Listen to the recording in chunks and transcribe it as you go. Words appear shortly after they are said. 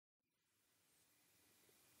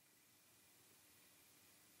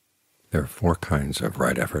There are four kinds of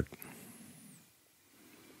right effort,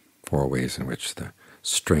 four ways in which the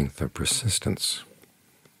strength of persistence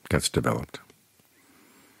gets developed.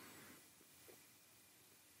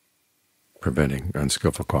 Preventing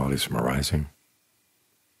unskillful qualities from arising,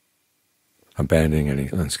 abandoning any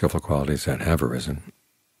unskillful qualities that have arisen,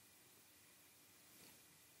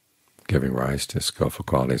 giving rise to skillful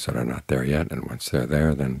qualities that are not there yet, and once they're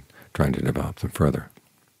there, then trying to develop them further.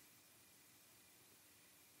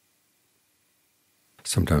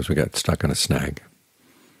 Sometimes we get stuck in a snag.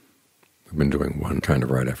 We've been doing one kind of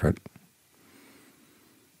right effort,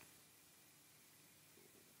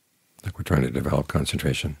 like we're trying to develop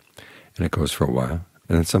concentration, and it goes for a while,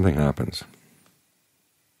 and then something happens.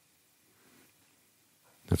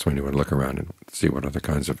 That's when you want to look around and see what other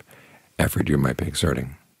kinds of effort you might be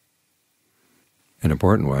exerting. An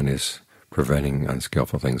important one is preventing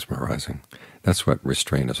unskillful things from arising. That's what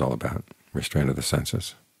restraint is all about, restraint of the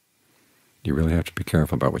senses. You really have to be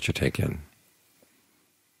careful about what you take in.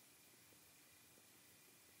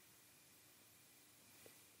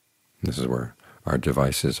 This is where our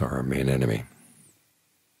devices are our main enemy,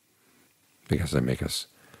 because they make us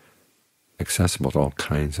accessible to all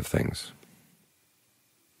kinds of things.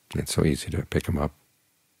 It's so easy to pick them up,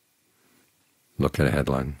 look at a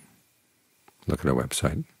headline, look at a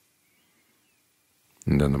website,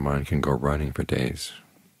 and then the mind can go running for days.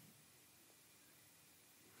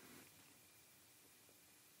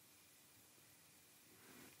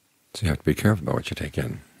 So you have to be careful about what you take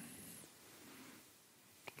in,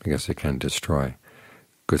 because it can destroy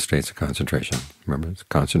good states of concentration. Remember,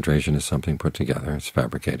 concentration is something put together, it's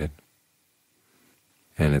fabricated,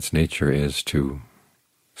 and its nature is to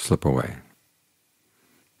slip away.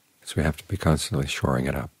 So we have to be constantly shoring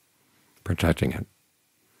it up, protecting it,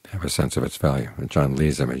 have a sense of its value. And John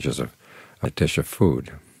Lee's image is of a dish of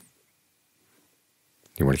food.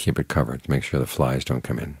 You want to keep it covered to make sure the flies don't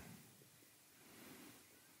come in.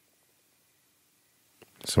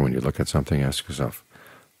 So when you look at something, ask yourself,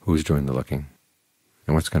 who's doing the looking,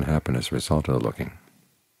 and what's going to happen as a result of the looking?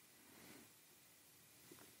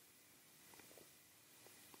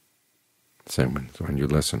 Same when you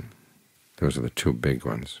listen. Those are the two big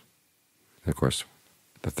ones. And of course,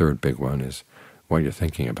 the third big one is what you're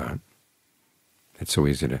thinking about. It's so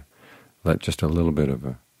easy to let just a little bit of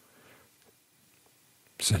a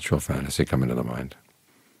sensual fantasy come into the mind,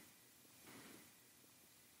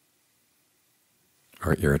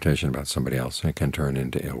 or irritation about somebody else, and it can turn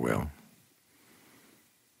into ill will.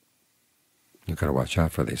 You've got to watch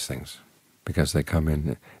out for these things, because they come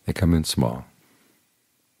in small,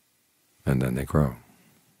 and then they grow.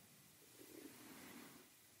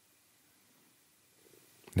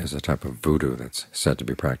 There's a type of voodoo that's said to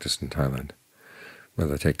be practiced in Thailand, where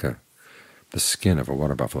they take the skin of a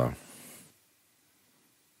water buffalo,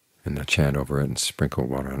 and they chant over it and sprinkle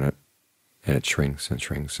water on it, and it shrinks and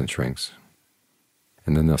shrinks and shrinks.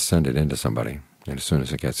 And then they'll send it into somebody, and as soon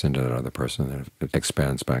as it gets into that other person, it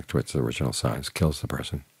expands back to its original size, kills the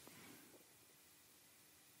person.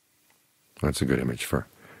 That's a good image for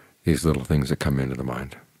these little things that come into the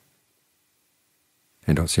mind,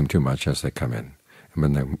 and don't seem too much as they come in. And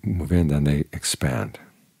when they move in, then they expand.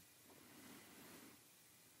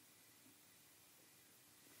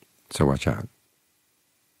 So watch out.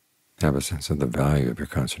 Have a sense of the value of your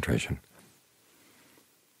concentration,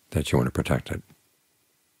 that you want to protect it.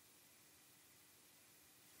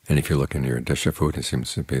 And if you look into your dish of food, it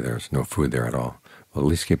seems to be there's no food there at all. Well, at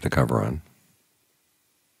least keep the cover on,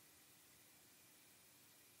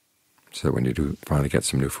 so that when you do finally get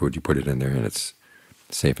some new food, you put it in there and it's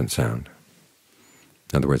safe and sound.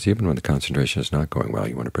 In other words, even when the concentration is not going well,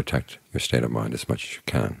 you want to protect your state of mind as much as you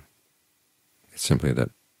can. It's simply that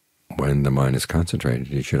when the mind is concentrated,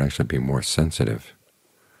 you should actually be more sensitive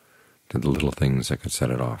to the little things that could set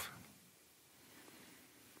it off.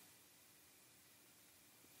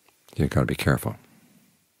 You've got to be careful.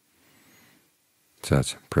 So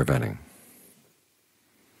that's preventing.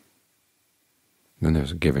 Then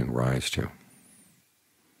there's giving rise to.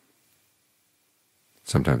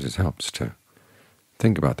 Sometimes it helps to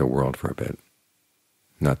think about the world for a bit,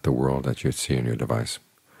 not the world that you see in your device,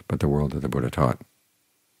 but the world that the Buddha taught.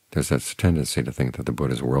 There's that tendency to think that the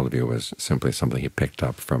Buddha's worldview was simply something he picked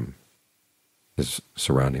up from his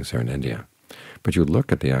surroundings there in India. But you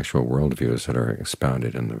look at the actual worldviews that are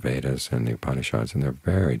expounded in the Vedas and the Upanishads, and they're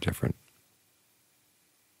very different.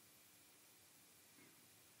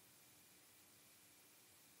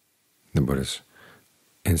 The Buddha's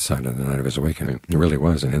insight on the night of his awakening, it really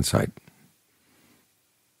was an insight.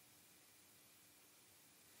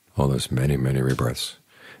 All those many, many rebirths,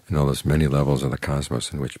 and all those many levels of the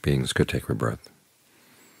cosmos in which beings could take rebirth.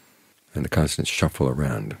 and the constant shuffle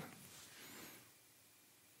around.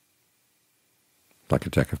 Like a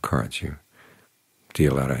deck of cards, you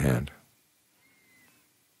deal out a hand,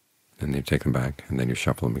 and then you take them back, and then you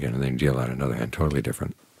shuffle them again, and then you deal out another hand, totally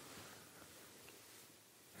different.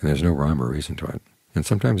 And there's no rhyme or reason to it. And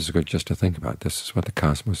sometimes it's good just to think about this is what the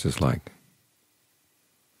cosmos is like.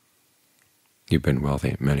 You've been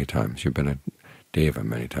wealthy many times. You've been a deva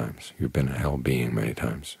many times. You've been a hell being many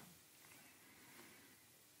times.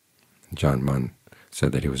 John Munn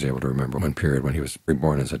said that he was able to remember one period when he was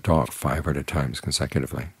reborn as a dog 500 times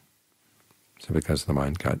consecutively. So because the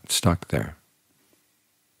mind got stuck there.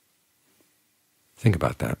 Think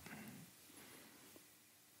about that.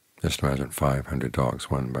 Just imagine 500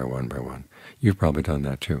 dogs, one by one by one. You've probably done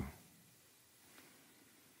that too.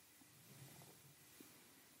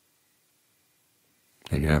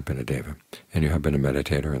 And you have been a deva, and you have been a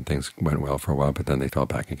meditator, and things went well for a while, but then they fell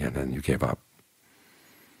back again, and you gave up.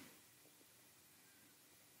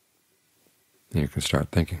 And you can start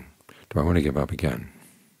thinking, do I want to give up again?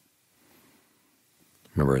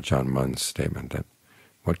 Remember John Munn's statement that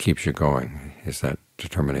what keeps you going is that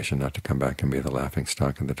determination not to come back and be the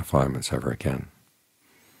laughingstock and the defilements ever again.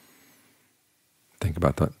 Think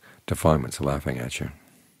about the defilements laughing at you.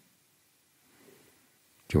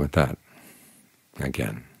 Do you want that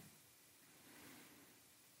again?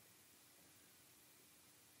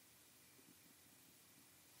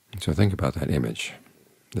 So think about that image.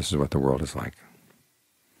 This is what the world is like.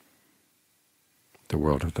 The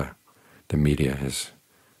world of the media is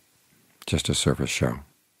just a surface show.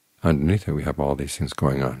 Underneath it we have all these things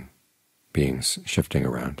going on, beings shifting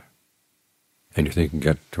around. And you think you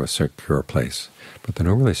can get to a secure place, but there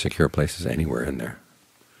are no really secure places anywhere in there.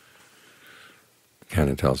 The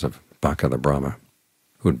canon tells of Bhakka the Brahma,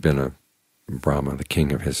 who had been a Brahma, the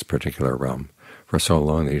king of his particular realm, for so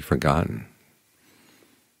long that he'd forgotten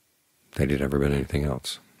that he'd ever been anything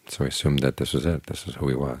else. So he assumed that this was it, this is who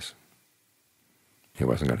he was. He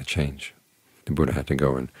wasn't going to change. The Buddha had to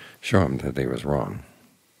go and show him that he was wrong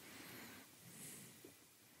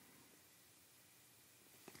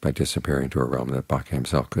by disappearing to a realm that Bhakka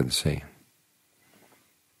himself couldn't see,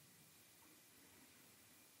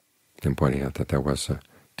 and pointing out that there was a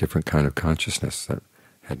different kind of consciousness that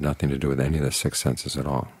had nothing to do with any of the six senses at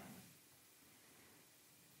all.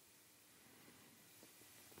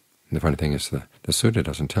 And the funny thing is the sutta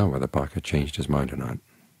doesn't tell whether Bhakka changed his mind or not.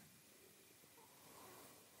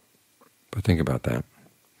 But think about that.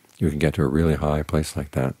 You can get to a really high place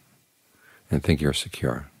like that and think you're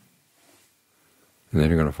secure, and then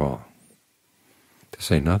you're going to fall. To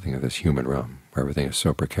say nothing of this human realm, where everything is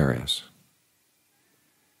so precarious.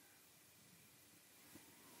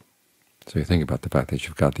 So you think about the fact that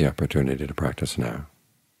you've got the opportunity to practice now,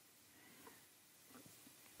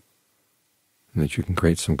 and that you can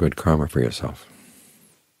create some good karma for yourself.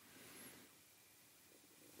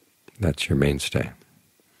 That's your mainstay.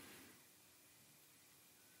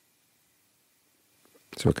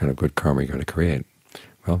 So what kind of good karma are you going to create?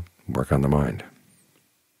 Well, work on the mind.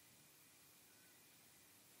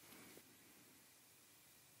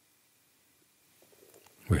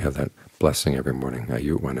 We have that blessing every morning,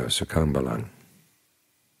 Ayutwano Sukham Balan.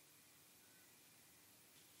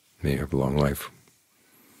 May you have long life,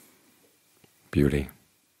 beauty,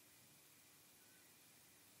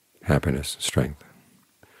 happiness, strength.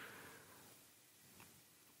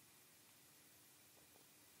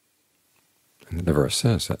 And the verse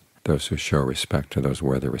says that those who show respect to those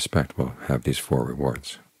worthy respect will have these four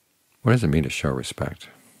rewards. What does it mean to show respect?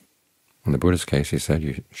 In the Buddha's case, he said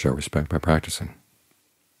you show respect by practicing.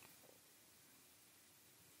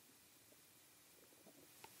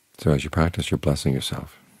 So as you practice, you're blessing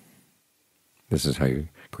yourself. This is how you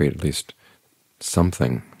create at least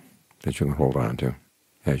something that you can hold on to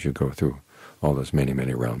as you go through all those many,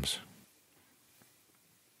 many realms.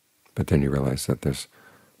 But then you realize that there's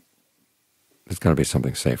got to be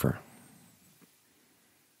something safer.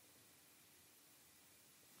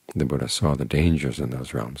 The Buddha saw the dangers in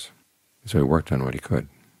those realms, so he worked on what he could.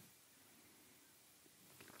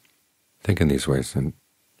 Think in these ways, and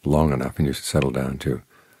long enough, and you settle down to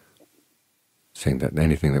saying that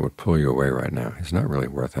anything that would pull you away right now is not really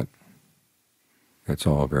worth it. It's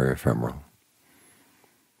all very ephemeral.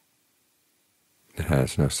 It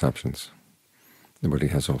has no substance. The Buddha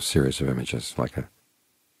has a whole series of images, like a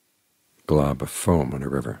glob of foam on a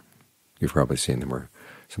river. You've probably seen them where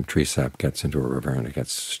some tree sap gets into a river and it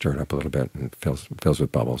gets stirred up a little bit and fills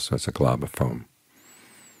with bubbles, so it's a glob of foam.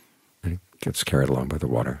 And it gets carried along by the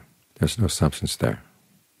water. There's no substance there.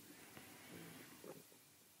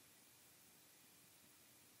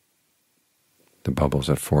 The bubbles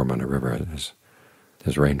that form on a river is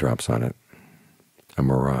There's raindrops on it, a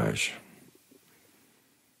mirage,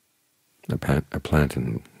 a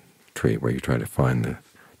plantain tree where you try to find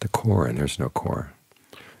the core, and there's no core,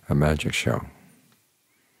 a magic show.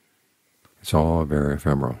 It's all very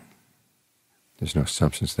ephemeral. There's no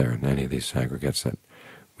substance there in any of these aggregates that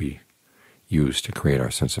we use to create our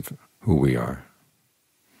sense of who we are.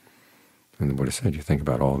 And the Buddha said, you think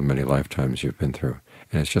about all the many lifetimes you've been through,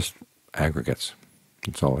 and it's just aggregates.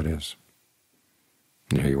 That's all it is.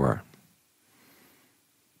 And here you are,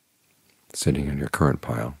 sitting in your current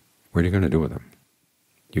pile. What are you going to do with them?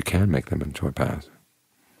 You can make them into a path.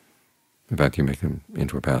 In fact, you make them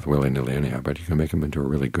into a path willy-nilly anyhow, but you can make them into a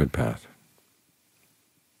really good path.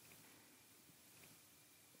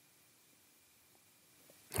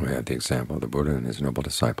 We have the example of the Buddha and his noble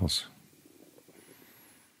disciples.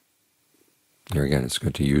 Here again, it's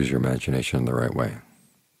good to use your imagination in the right way.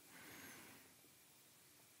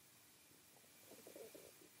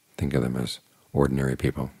 Think of them as ordinary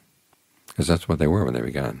people, because that's what they were when they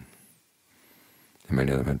began. And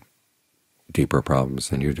many of them had deeper problems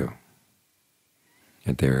than you do,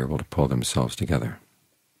 yet they were able to pull themselves together,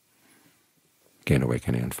 gain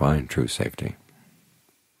awakening, and find true safety.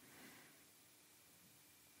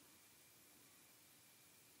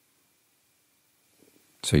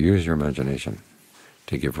 So use your imagination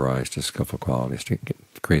to give rise to skillful qualities, to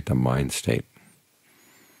create the mind state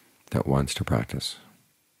that wants to practice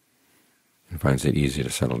and finds it easy to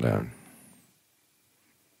settle down.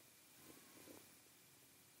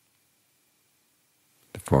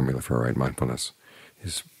 The formula for right mindfulness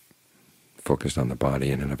is focused on the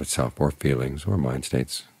body in and of itself, or feelings, or mind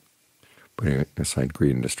states, putting aside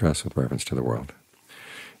greed and distress with reference to the world.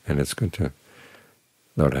 And it's good to,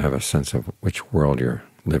 though, to have a sense of which world you're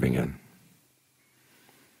living in.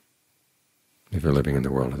 If you're living in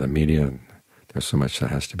the world of the media, there's so much that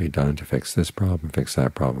has to be done to fix this problem, fix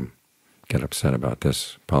that problem. Get upset about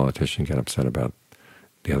this politician, get upset about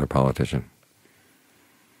the other politician.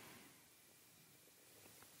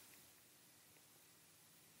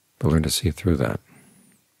 But learn to see through that.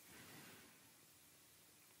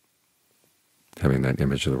 Having that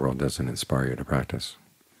image of the world doesn't inspire you to practice,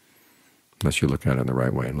 unless you look at it in the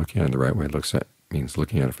right way. And looking at it in the right way means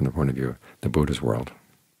looking at it from the point of view of the Buddha's world,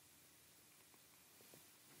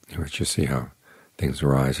 in which you see how things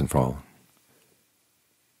rise and fall.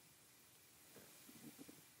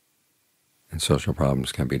 And social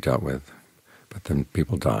problems can be dealt with, but then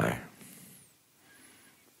people die,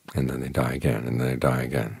 and then they die again, and then they die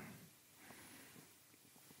again.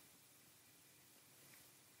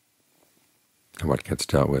 And what gets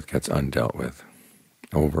dealt with gets undealt with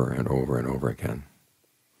over and over and over again.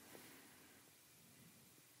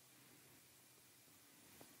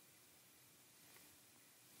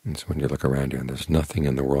 And so when you look around you and there's nothing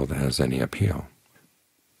in the world that has any appeal,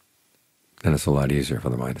 then it's a lot easier for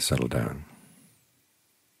the mind to settle down.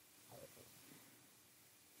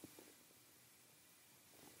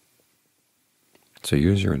 So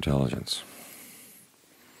use your intelligence.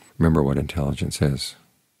 Remember what intelligence is.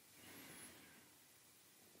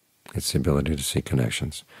 It's the ability to see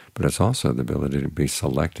connections, but it's also the ability to be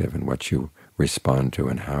selective in what you respond to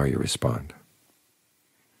and how you respond.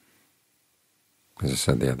 As I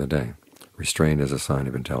said the other day, restraint is a sign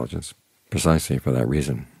of intelligence, precisely for that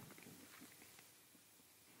reason.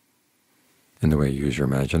 And the way you use your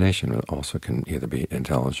imagination also can either be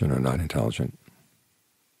intelligent or not intelligent.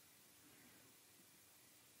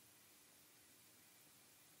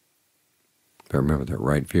 But remember that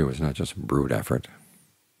right view is not just brute effort.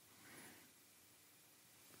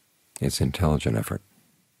 It's intelligent effort,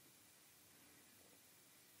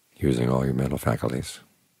 using all your mental faculties.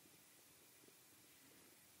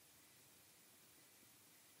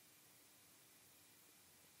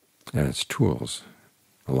 And its tools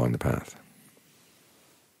along the path.